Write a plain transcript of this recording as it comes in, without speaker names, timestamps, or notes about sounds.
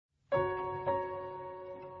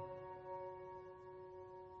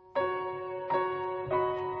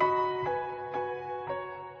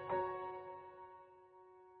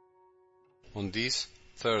On this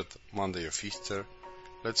third Monday of Easter,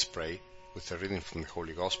 let's pray with a reading from the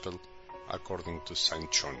Holy Gospel according to St.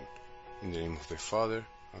 John, in the name of the Father,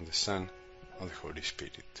 and the Son, and the Holy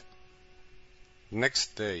Spirit.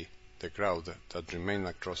 Next day, the crowd that remained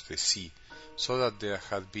across the sea saw that there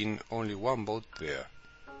had been only one boat there,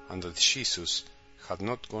 and that Jesus had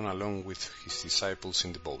not gone along with his disciples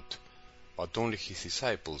in the boat, but only his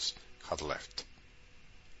disciples had left.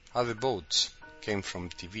 Other boats came from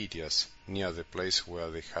Tiberias, near the place where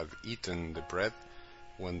they had eaten the bread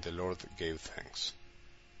when the Lord gave thanks.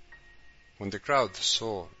 When the crowd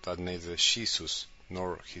saw that neither Jesus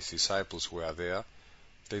nor his disciples were there,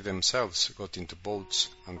 they themselves got into boats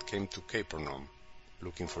and came to Capernaum,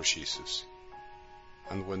 looking for Jesus.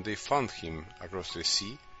 And when they found him across the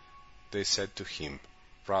sea, they said to him,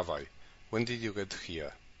 "Rabbi, when did you get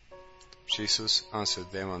here?" Jesus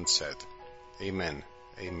answered them and said, "Amen,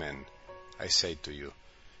 amen, I say to you,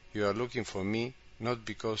 you are looking for me not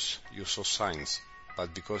because you saw signs,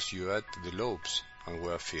 but because you ate the loaves and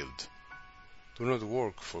were filled. Do not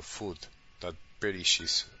work for food that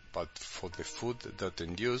perishes, but for the food that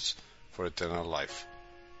endures for eternal life,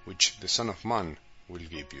 which the Son of Man will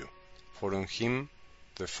give you. For on him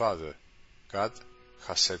the Father, God,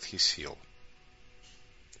 has set his seal."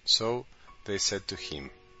 So they said to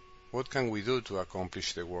him, "What can we do to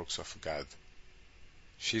accomplish the works of God?"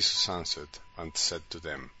 Jesus answered and said to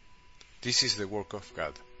them, "This is the work of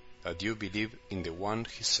God, that you believe in the one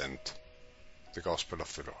he sent." The Gospel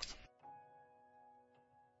of the Lord.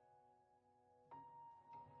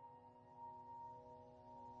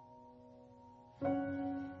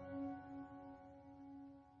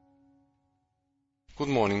 Good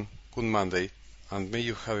morning, good Monday, and may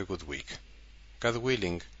you have a good week. God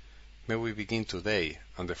willing, may we begin today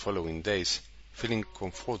and the following days feeling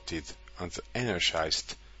comforted and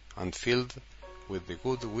energized and filled with the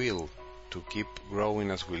good will to keep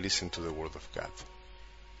growing as we listen to the Word of God.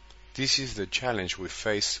 This is the challenge we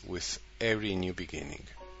face with every new beginning.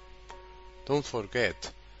 Don't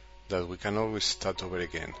forget that we can always start over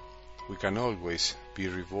again. We can always be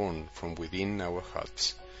reborn from within our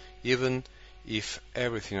hearts, even if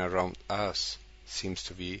everything around us seems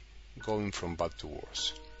to be going from bad to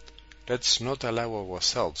worse. Let's not allow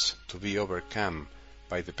ourselves to be overcome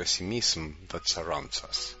by the pessimism that surrounds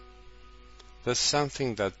us. There's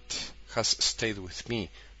something that has stayed with me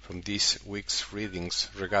from this week's readings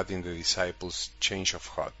regarding the disciples' change of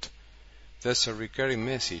heart. There's a recurring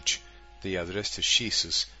message they address to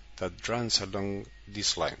Jesus that runs along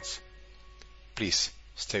these lines. Please,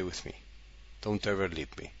 stay with me. Don't ever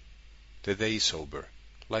leave me. The day is over.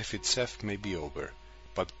 Life itself may be over,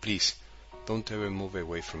 but please, don't ever move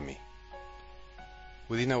away from me.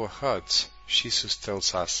 Within our hearts, Jesus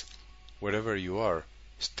tells us, wherever you are,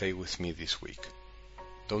 stay with me this week.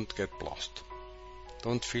 Don't get lost.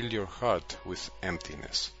 Don't fill your heart with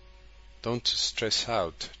emptiness. Don't stress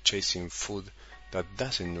out chasing food that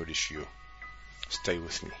doesn't nourish you. Stay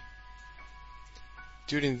with me.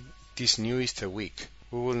 During this new Easter week,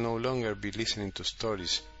 we will no longer be listening to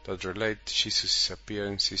stories that relate Jesus'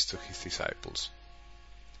 appearances to his disciples.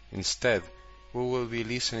 Instead, we will be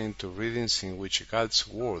listening to readings in which God's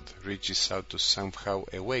Word reaches out to somehow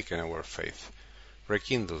awaken our faith,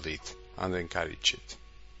 rekindle it, and encourage it.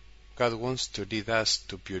 God wants to lead us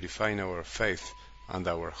to purifying our faith and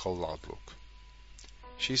our whole outlook.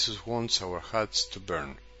 Jesus wants our hearts to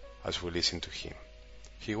burn as we listen to Him.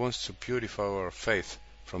 He wants to purify our faith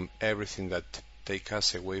from everything that takes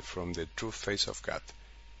us away from the true face of God,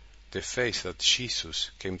 the face that Jesus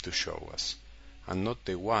came to show us, and not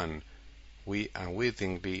the one we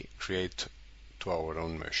unwittingly create to our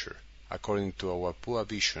own measure, according to our poor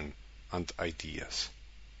vision and ideas.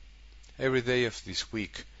 Every day of this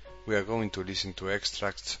week, we are going to listen to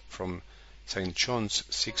extracts from St. John's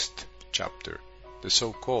 6th chapter, the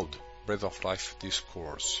so-called Bread of Life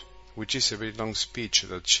Discourse, which is a very long speech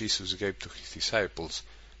that Jesus gave to his disciples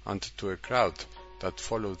and to a crowd that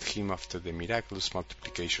followed him after the miraculous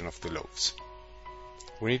multiplication of the loaves.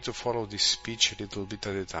 We need to follow this speech a little bit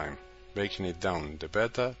at a time, breaking it down the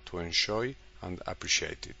better to enjoy and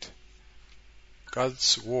appreciate it.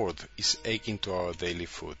 God's Word is akin to our daily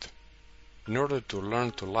food. In order to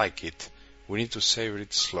learn to like it, we need to savor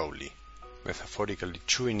it slowly, metaphorically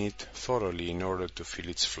chewing it thoroughly in order to feel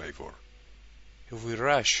its flavor. If we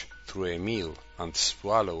rush through a meal and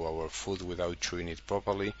swallow our food without chewing it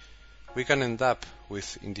properly, we can end up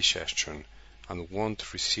with indigestion and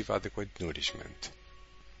won't receive adequate nourishment.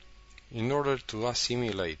 In order to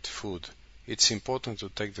assimilate food, it's important to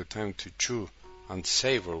take the time to chew and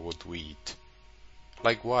savor what we eat.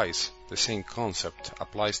 Likewise, the same concept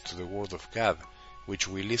applies to the Word of God which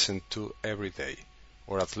we listen to every day,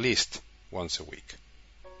 or at least once a week.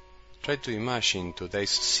 Try to imagine today's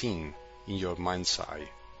scene in your mind's eye.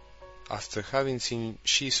 After having seen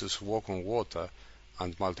Jesus walk on water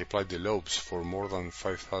and multiply the loaves for more than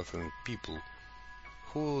 5,000 people,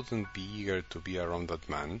 who wouldn't be eager to be around that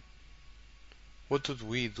man? What would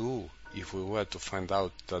we do if we were to find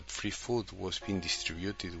out that free food was being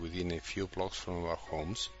distributed within a few blocks from our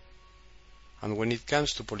homes? And when it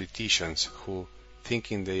comes to politicians who,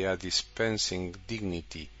 thinking they are dispensing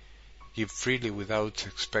dignity, give freely without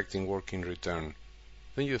expecting work in return,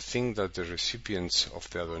 don't you think that the recipients of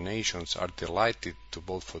their donations are delighted to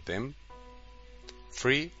vote for them?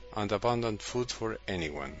 Free and abundant food for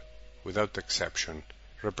anyone, without exception,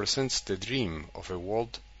 represents the dream of a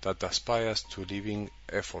world that aspires to living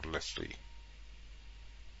effortlessly.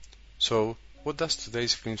 So, what does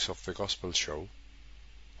today's glimpse of the gospel show?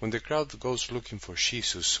 When the crowd goes looking for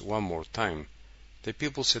Jesus one more time, the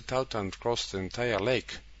people set out and cross the entire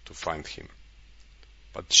lake to find him.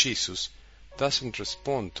 But Jesus doesn't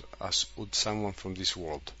respond as would someone from this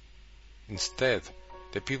world. Instead,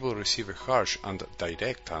 the people receive a harsh and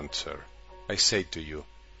direct answer. I say to you,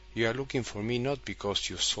 you are looking for me not because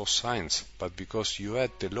you saw signs, but because you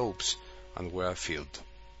ate the loaves and were filled.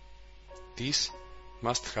 This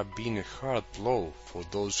must have been a hard blow for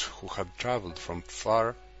those who had traveled from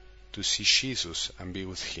far to see Jesus and be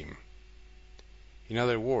with him. In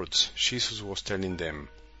other words, Jesus was telling them,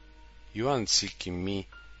 you aren't seeking me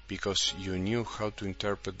because you knew how to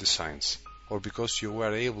interpret the signs, or because you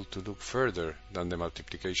were able to look further than the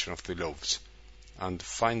multiplication of the loaves and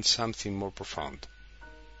find something more profound.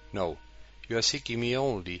 No, you are seeking me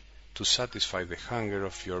only to satisfy the hunger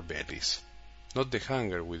of your bellies, not the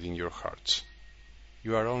hunger within your hearts.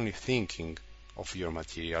 You are only thinking of your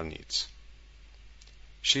material needs.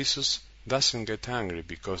 Jesus doesn't get angry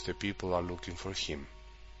because the people are looking for him.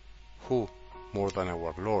 Who, more than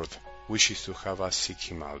our Lord, wishes to have us seek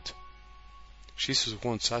him out? Jesus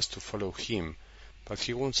wants us to follow him, but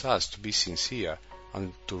he wants us to be sincere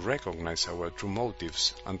and to recognize our true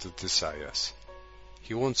motives and desires.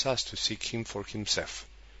 He wants us to seek him for himself,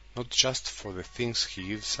 not just for the things he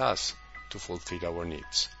gives us to fulfill our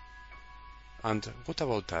needs. And what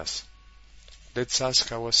about us? Let's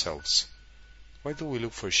ask ourselves, why do we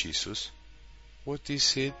look for Jesus? What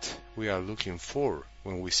is it we are looking for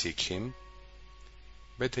when we seek him?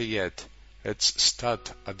 Better yet, let's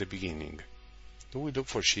start at the beginning. Do we look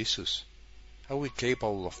for Jesus? Are we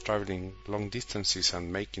capable of traveling long distances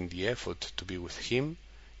and making the effort to be with him,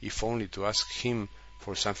 if only to ask him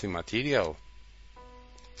for something material?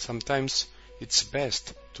 Sometimes it's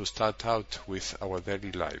best to start out with our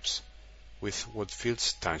daily lives, with what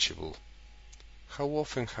feels tangible. How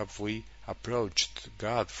often have we approached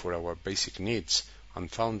God for our basic needs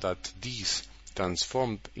and found that these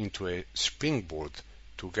transformed into a springboard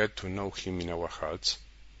to get to know him in our hearts?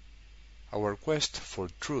 Our quest for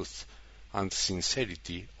truth and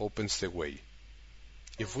sincerity opens the way.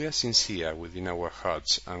 If we are sincere within our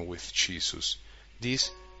hearts and with Jesus,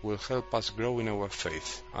 this will help us grow in our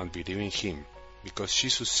faith and believe in him, because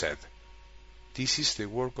Jesus said, "This is the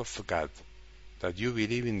work of God, that you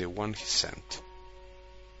believe in the one he sent."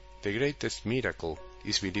 The greatest miracle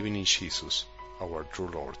is believing in Jesus, our true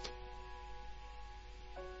Lord.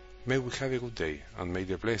 May we have a good day, and may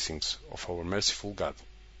the blessings of our merciful God,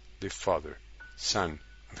 the Father, Son,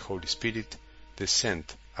 and Holy Spirit descend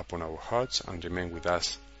upon our hearts and remain with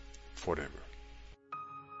us forever.